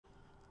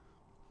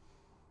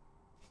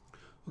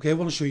Okay, I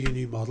want to show you a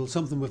new model,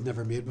 something we've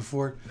never made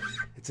before.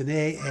 It's an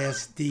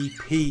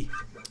ASDP.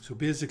 So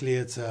basically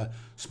it's a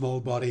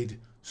small-bodied,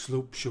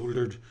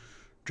 slope-shouldered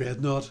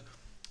Dreadnaught,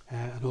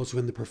 and also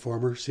in the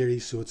Performer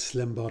series, so it's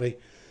slim body.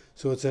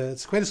 So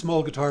it's quite a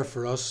small guitar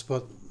for us,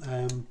 but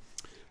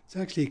it's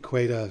actually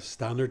quite a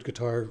standard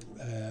guitar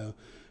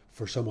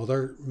for some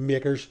other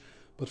makers.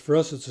 But for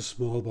us, it's a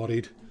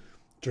small-bodied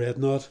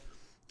Dreadnaught.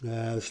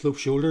 Slope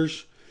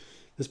shoulders.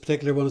 This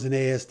particular one is an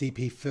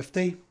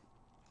ASDP50.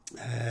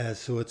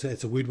 So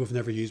it's a wood we've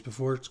never used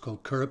before. It's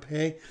called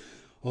Curupau,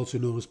 also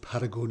known as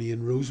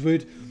Patagonian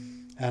rosewood,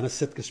 and a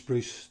Sitka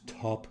spruce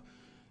top.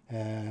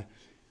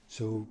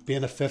 So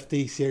being a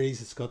 50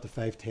 series, it's got the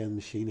 510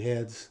 machine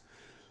heads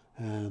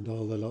and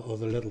all the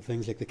other little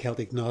things like the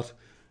Celtic knot,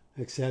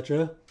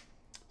 etc.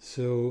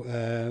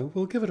 So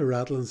we'll give it a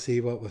rattle and see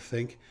what we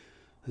think.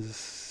 As I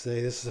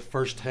say, this is the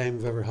first time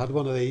we've ever had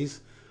one of these,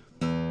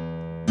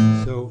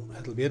 so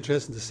it'll be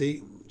interesting to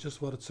see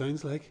just what it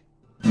sounds like.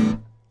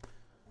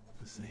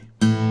 Let's see.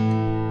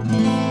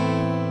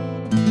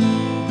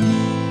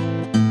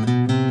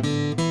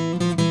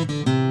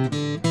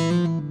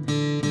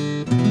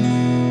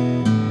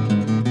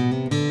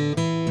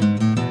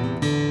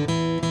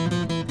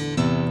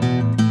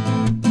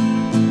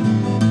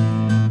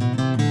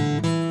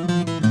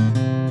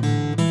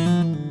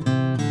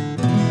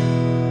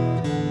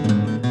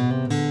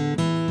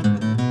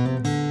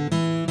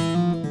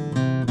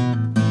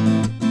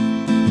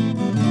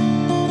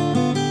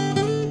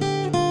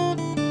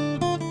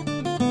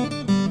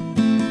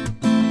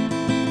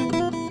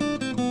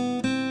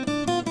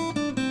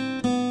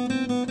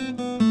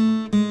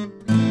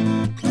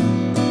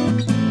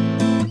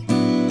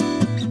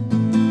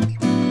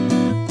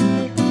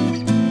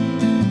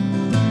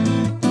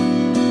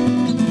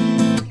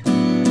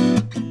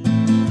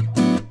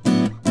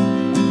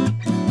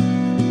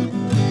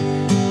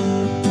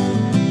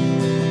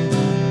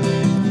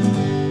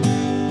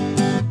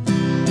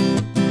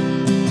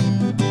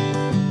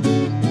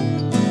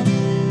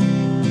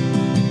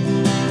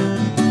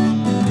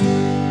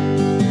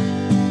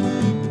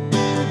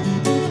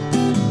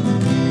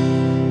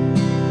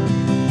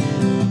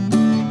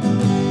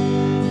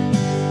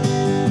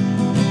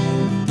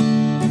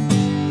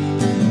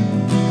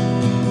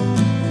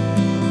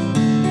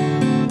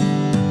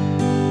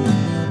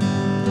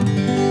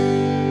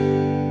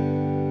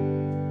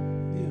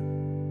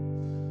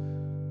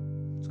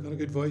 Got a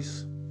good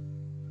voice.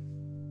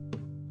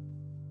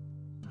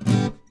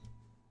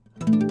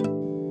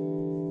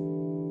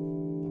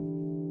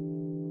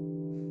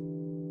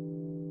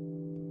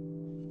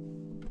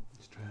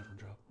 Let's try it and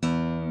drop.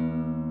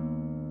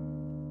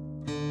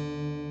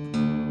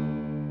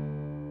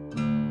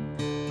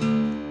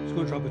 Just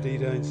going to drop a D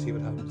down and see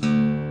what happens.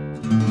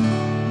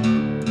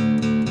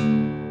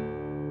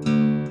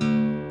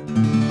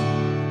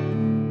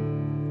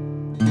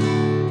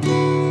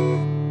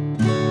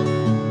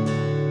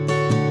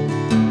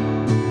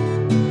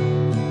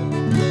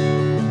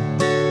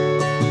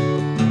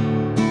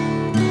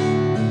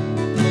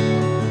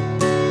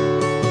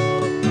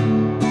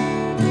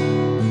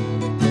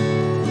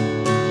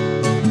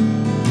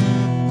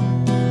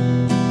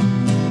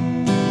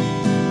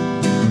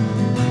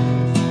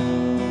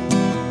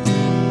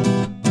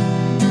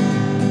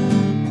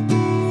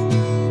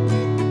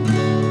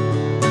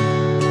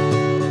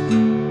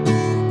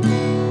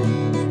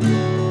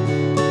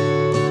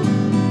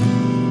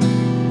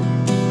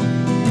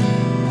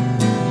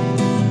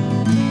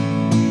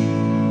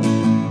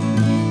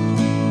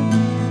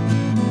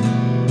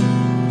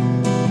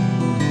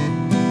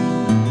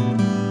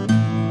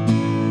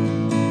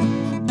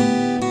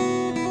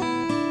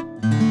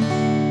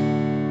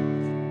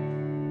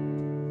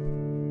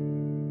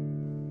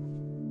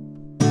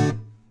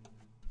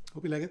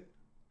 Hope you like it.